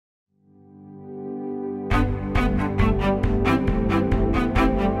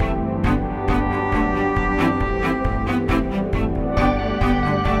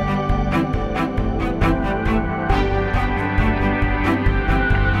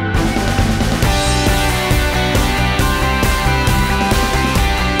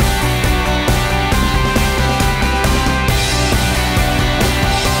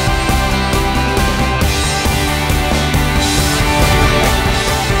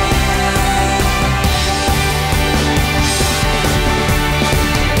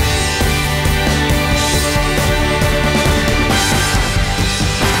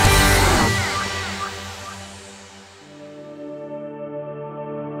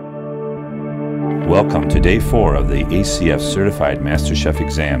Welcome to Day 4 of the ACF Certified Master Chef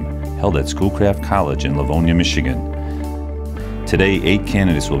exam held at Schoolcraft College in Livonia, Michigan. Today, 8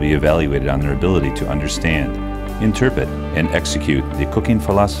 candidates will be evaluated on their ability to understand, interpret, and execute the cooking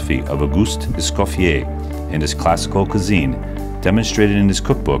philosophy of Auguste Escoffier and his classical cuisine, demonstrated in his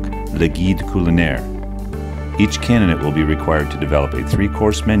cookbook, Le Guide Culinaire. Each candidate will be required to develop a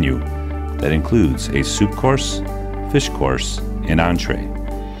 3-course menu that includes a soup course, fish course, and entree.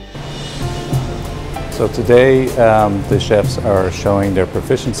 So today the chefs are showing their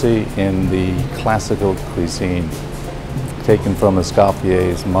proficiency in the classical cuisine taken from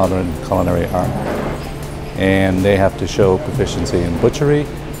Escoffier's modern culinary art. And they have to show proficiency in butchery,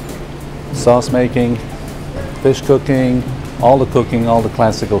 sauce making, fish cooking, all the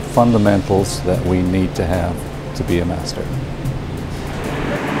classical fundamentals that we need to have to be a master.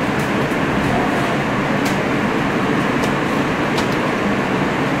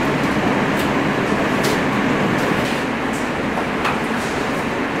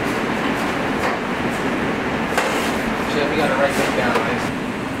 We got to write that down, right?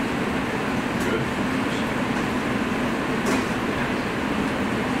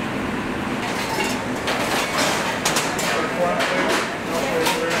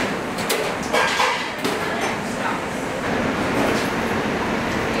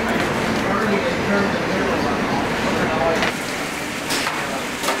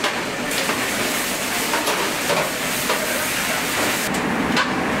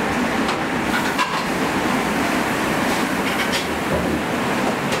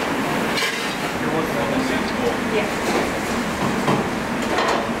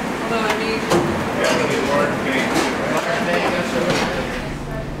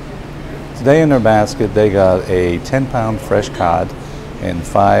 Today in their basket they got a 10-pound fresh cod and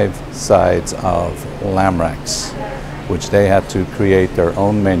 5 sides of lamb racks, which they had to create their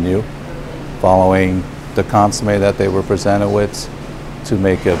own menu following the consommé that they were presented with to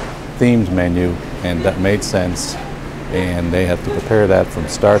make a themed menu, and that made sense. And they had to prepare that from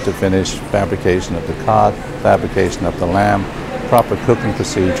start to finish, fabrication of the cod, fabrication of the lamb, proper cooking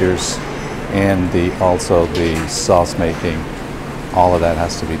procedures, and also the sauce making. All of that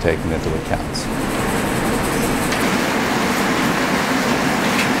has to be taken into account.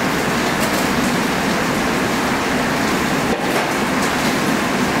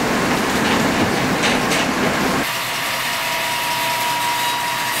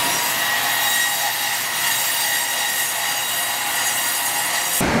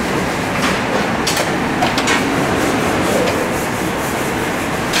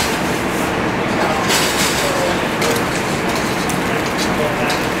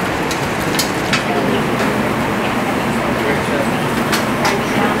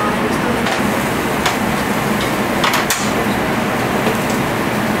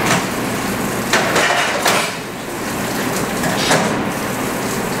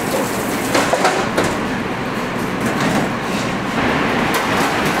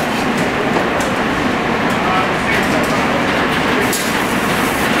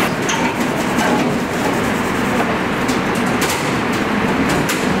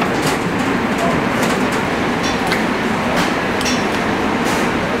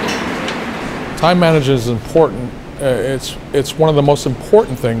 Time management is important. It's one of the most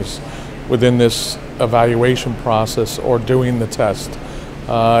important things within this evaluation process or doing the test.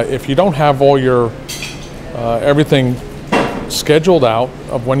 If you don't have all your everything scheduled out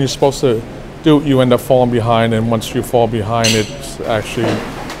of when you're supposed to do it, you end up falling behind, and once you fall behind,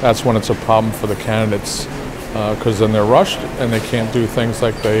 that's when it's a problem for the candidates, because then they're rushed and they can't do things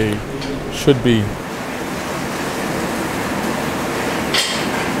like they should be.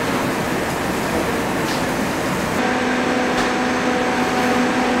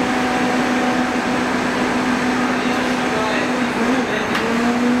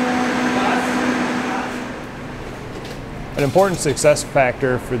 An important success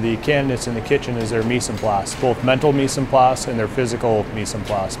factor for the candidates in the kitchen is their mise en place, both mental mise en place and their physical mise en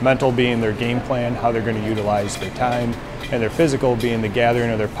place. Mental being their game plan, how they're going to utilize their time, and their physical being the gathering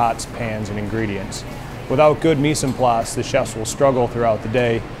of their pots, pans, and ingredients. Without good mise en place, the chefs will struggle throughout the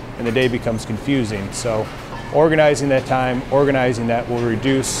day, and the day becomes confusing. So organizing that time, organizing that will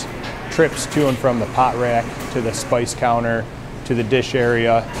reduce trips to and from the pot rack to the spice counter, to the dish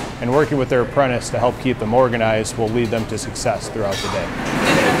area, and working with their apprentice to help keep them organized will lead them to success throughout the day.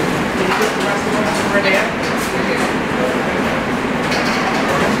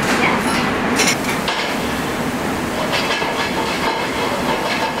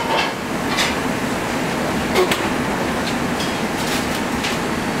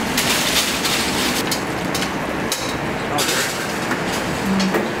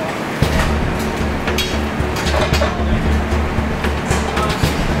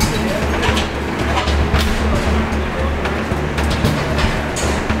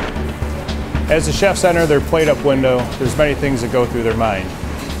 As the chefs enter their plate-up window, there's many things that go through their mind.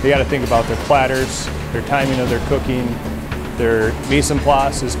 They got to think about their platters, their timing of their cooking, their mise en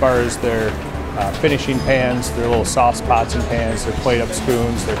place as far as their finishing pans, their little sauce pots and pans, their plate-up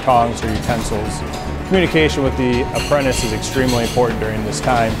spoons, their tongs or utensils. Communication with the apprentice is extremely important during this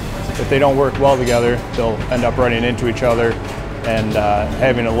time. If they don't work well together, they'll end up running into each other and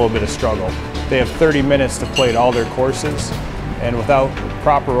having a little bit of struggle. They have 30 minutes to plate all their courses, and without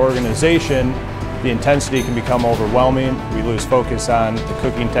proper organization, the intensity can become overwhelming. We lose focus on the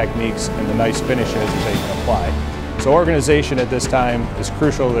cooking techniques and the nice finishes that they can apply. So organization at this time is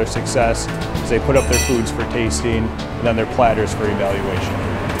crucial to their success as they put up their foods for tasting and then their platters for evaluation.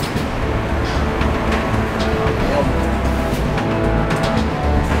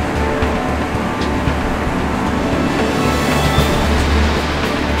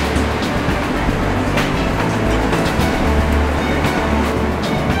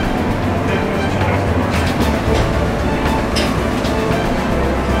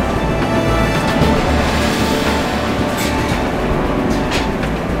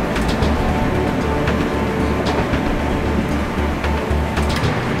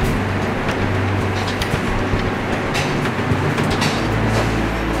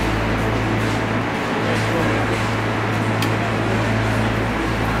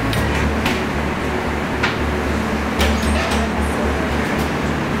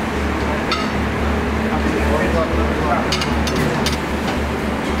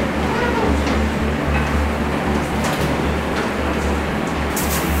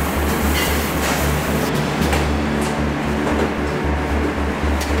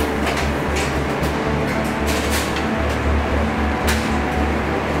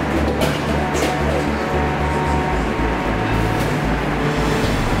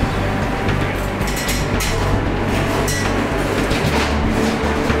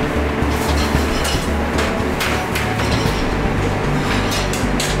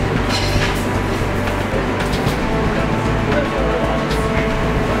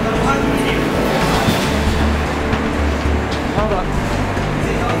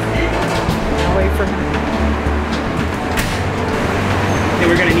 Okay,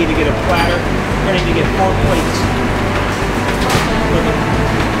 we're going to need to get a platter. We're going to need to get 4 plates.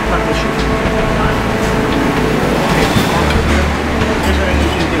 Partnership. Okay, here's what I need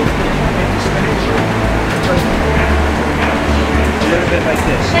you to do. Take the spinach. A little bit like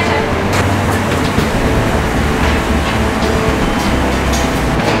this.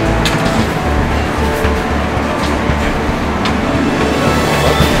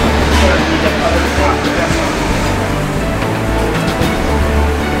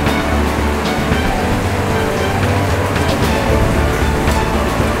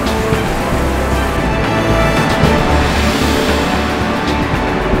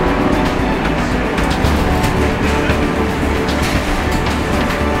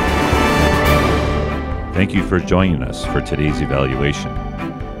 Thank you for joining us for today's evaluation.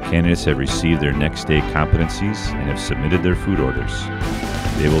 Candidates have received their next day competencies and have submitted their food orders.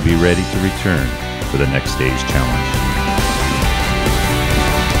 They will be ready to return for the next day's challenge.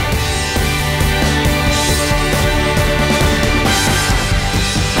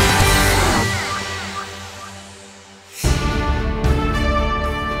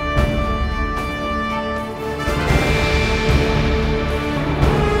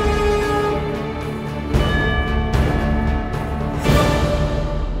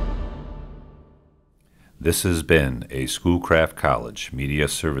 This has been a Schoolcraft College Media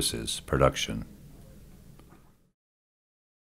Services production.